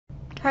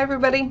Hi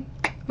everybody,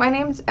 my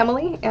name's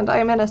Emily and I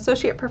am an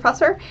associate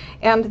professor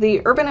and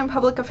the Urban and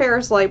Public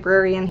Affairs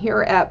librarian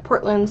here at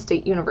Portland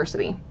State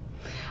University.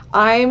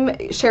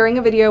 I'm sharing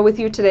a video with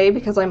you today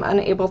because I'm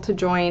unable to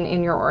join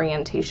in your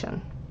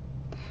orientation.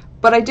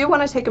 But I do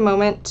want to take a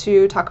moment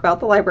to talk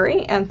about the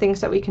library and things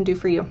that we can do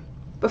for you.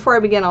 Before I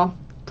begin, I'll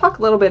talk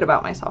a little bit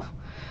about myself.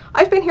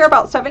 I've been here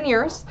about 7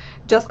 years,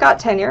 just got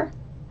tenure,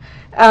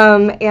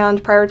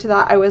 and prior to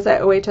that I was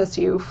at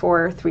OHSU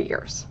for 3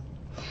 years.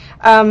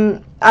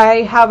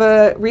 I have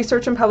a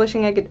research and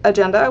publishing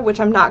agenda, which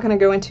I'm not going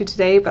to go into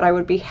today, but I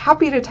would be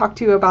happy to talk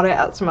to you about it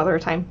at some other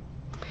time.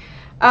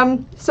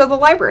 So the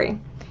library,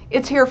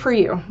 it's here for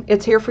you.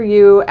 It's here for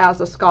you as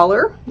a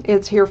scholar.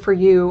 It's here for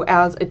you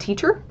as a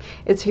teacher.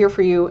 It's here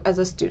for you as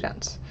a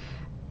student.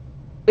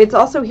 It's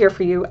also here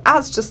for you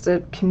as just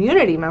a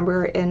community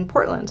member in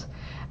Portland.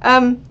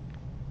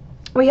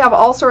 We have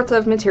all sorts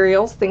of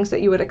materials, things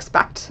that you would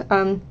expect,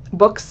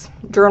 books,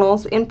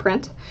 journals, in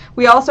print.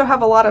 We also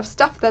have a lot of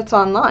stuff that's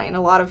online,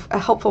 a lot of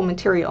helpful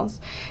materials.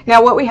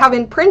 Now what we have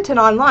in print and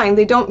online,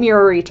 they don't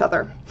mirror each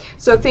other.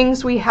 So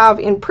things we have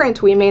in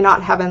print we may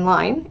not have in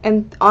line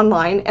and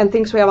online, and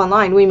things we have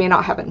online we may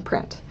not have in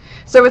print.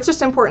 So it's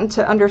just important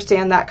to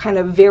understand that kind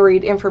of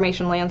varied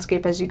information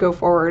landscape as you go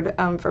forward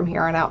from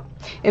here on out.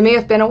 It may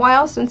have been a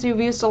while since you've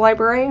used a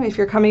library if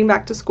you're coming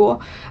back to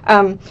school,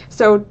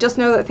 so just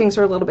know that things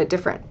are a little bit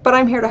different, but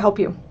I'm here to help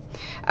you.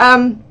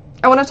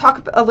 I want to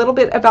talk a little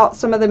bit about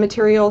some of the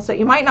materials that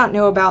you might not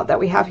know about that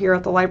we have here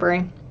at the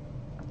library.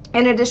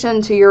 In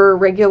addition to your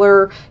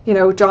regular,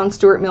 John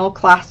Stuart Mill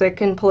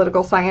classic in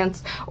political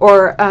science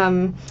or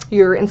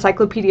your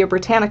Encyclopedia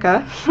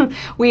Britannica,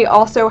 we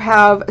also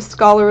have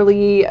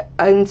scholarly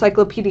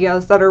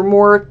encyclopedias that are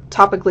more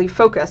topically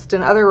focused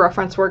and other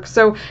reference works.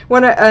 So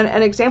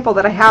an example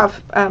that I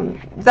have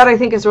that I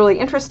think is really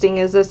interesting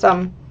is this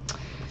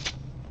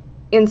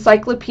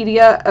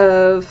Encyclopedia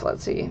of,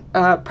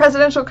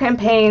 presidential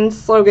campaigns,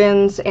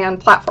 slogans, and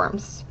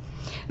platforms.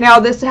 Now,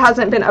 this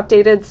hasn't been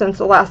updated since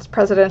the last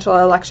presidential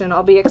election.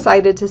 I'll be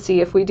excited to see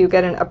if we do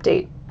get an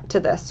update to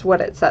this,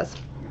 what it says.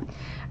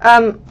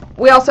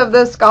 We also have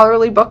the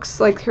scholarly books,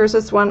 like here's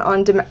this one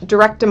on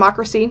direct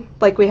democracy,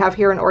 like we have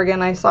here in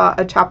Oregon. I saw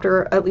a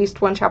chapter, at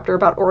least one chapter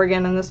about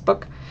Oregon in this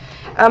book.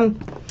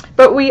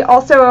 But we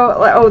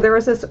also, there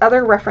was this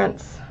other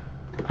reference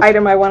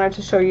item I wanted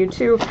to show you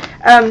too.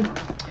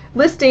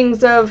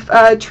 Listings of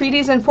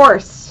treaties in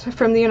force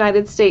from the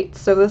United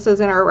States. So this is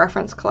in our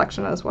reference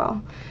collection as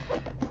well.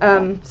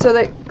 So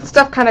that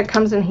stuff kind of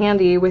comes in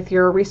handy with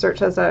your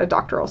research as a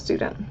doctoral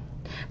student.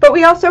 But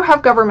we also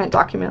have government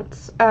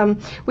documents.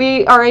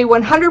 We are a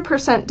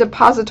 100%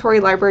 depository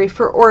library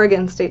for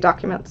Oregon state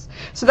documents.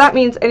 So that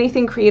means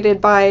anything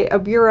created by a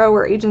bureau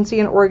or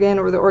agency in Oregon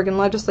or the Oregon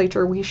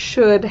legislature we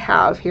should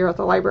have here at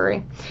the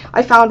library.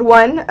 I found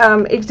one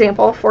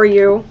example for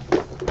you.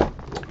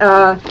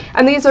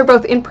 And these are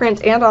both in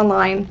print and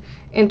online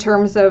in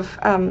terms of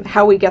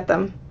how we get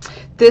them.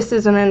 This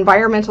is an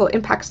environmental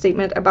impact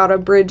statement about a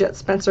bridge at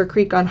Spencer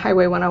Creek on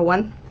Highway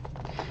 101.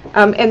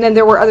 And then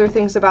there were other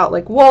things about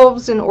like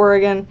wolves in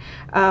Oregon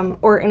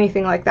or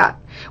anything like that.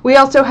 We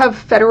also have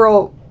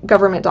federal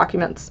government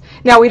documents.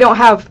 Now we don't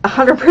have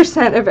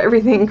 100% of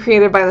everything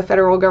created by the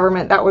federal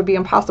government. That would be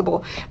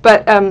impossible.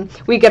 But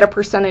we get a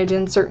percentage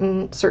in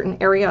certain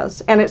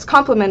areas, and it's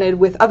complemented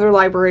with other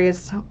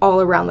libraries all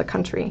around the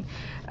country.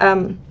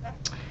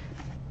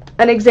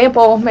 An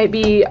example might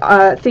be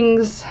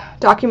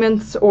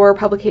documents or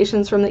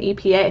publications from the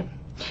EPA.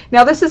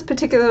 Now this is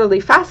particularly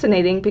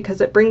fascinating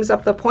because it brings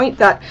up the point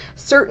that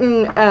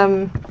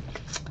certain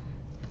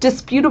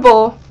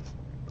disputable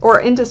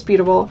or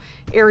indisputable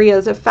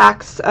areas of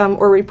facts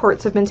or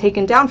reports have been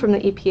taken down from the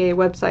EPA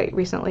website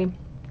recently.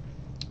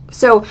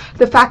 So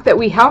the fact that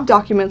we have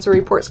documents or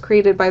reports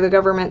created by the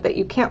government that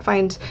you can't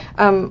find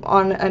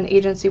on an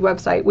agency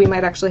website, we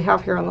might actually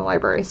have here in the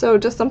library. So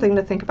just something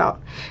to think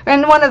about.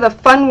 And one of the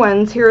fun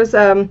ones, here's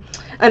an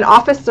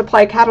office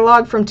supply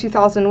catalog from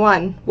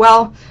 2001.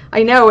 Well,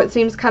 I know it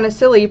seems kind of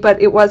silly, but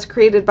it was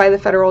created by the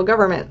federal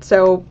government.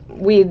 So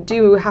we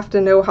do have to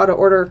know how to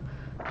order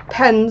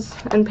pens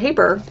and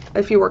paper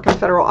if you work in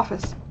federal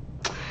office.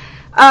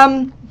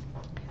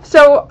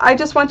 So I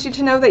just want you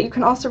to know that you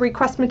can also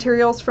request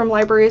materials from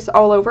libraries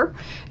all over.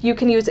 You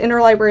can use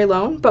interlibrary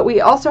loan, but we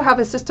also have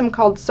a system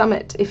called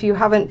Summit. If you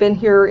haven't been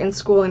here in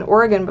school in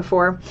Oregon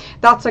before,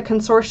 that's a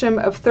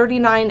consortium of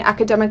 39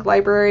 academic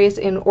libraries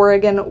in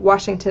Oregon,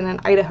 Washington,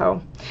 and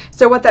Idaho.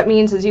 So what that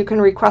means is you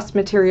can request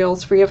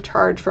materials free of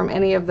charge from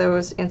any of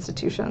those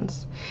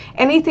institutions.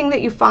 Anything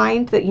that you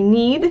find that you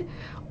need,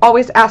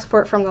 always ask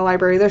for it from the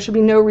library. There should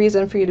be no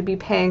reason for you to be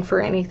paying for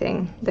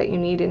anything that you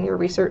need in your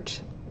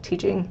research,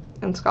 teaching,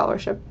 and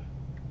scholarship.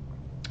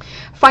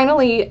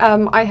 Finally,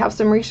 I have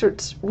some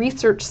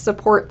research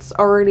supports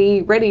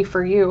already ready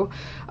for you.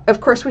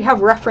 Of course, we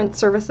have reference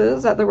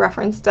services at the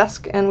reference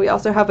desk, and we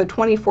also have a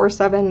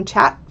 24/7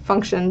 chat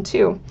function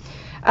too.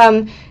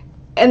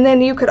 And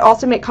then you could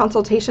also make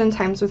consultation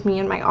times with me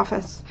in my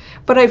office.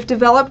 But I've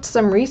developed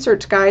some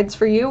research guides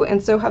for you,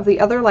 and so have the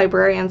other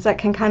librarians, that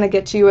can kind of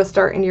get you a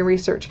start in your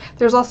research.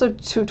 There's also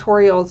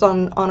tutorials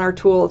on our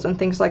tools and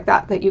things like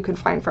that that you can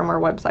find from our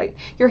website.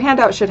 Your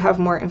handout should have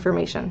more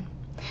information.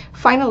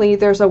 Finally,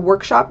 there's a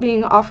workshop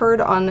being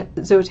offered on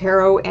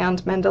Zotero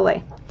and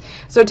Mendeley.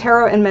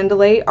 Zotero and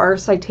Mendeley are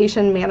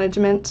citation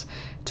management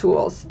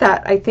tools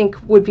that I think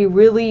would be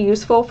really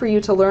useful for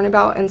you to learn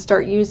about and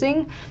start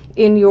using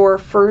in your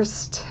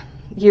first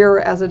year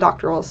as a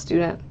doctoral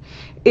student.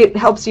 It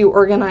helps you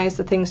organize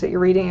the things that you're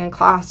reading in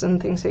class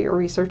and things that you're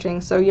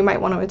researching, so you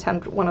might want to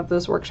attend one of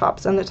those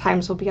workshops, and the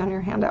times will be on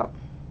your handout.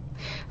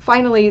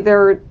 Finally,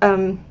 there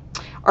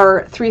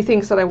are 3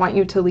 things that I want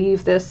you to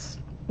leave this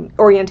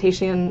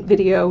orientation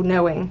video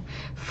knowing.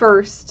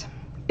 First,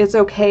 it's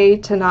okay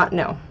to not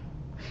know.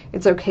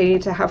 It's okay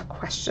to have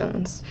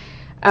questions.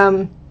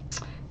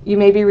 You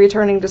may be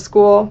returning to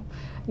school.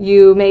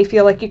 You may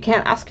feel like you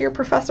can't ask your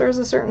professors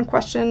a certain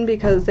question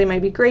because they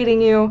might be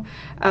grading you.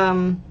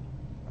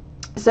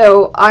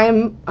 So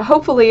I'm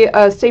hopefully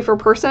a safer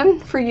person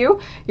for you.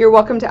 You're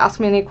welcome to ask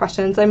me any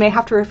questions. I may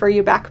have to refer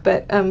you back,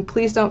 but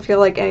please don't feel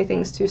like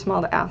anything's too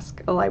small to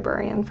ask a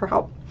librarian for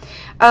help.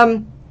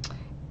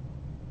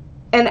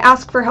 And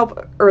ask for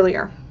help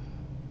earlier.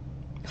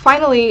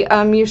 Finally,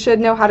 you should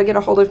know how to get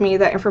a hold of me.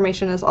 That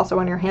information is also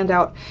on your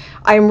handout.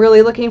 I'm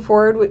really looking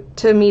forward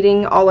to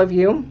meeting all of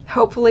you.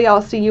 Hopefully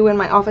I'll see you in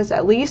my office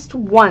at least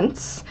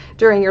once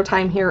during your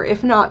time here,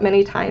 if not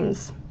many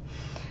times.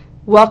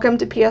 Welcome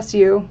to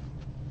PSU,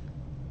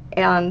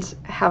 and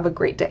have a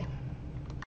great day.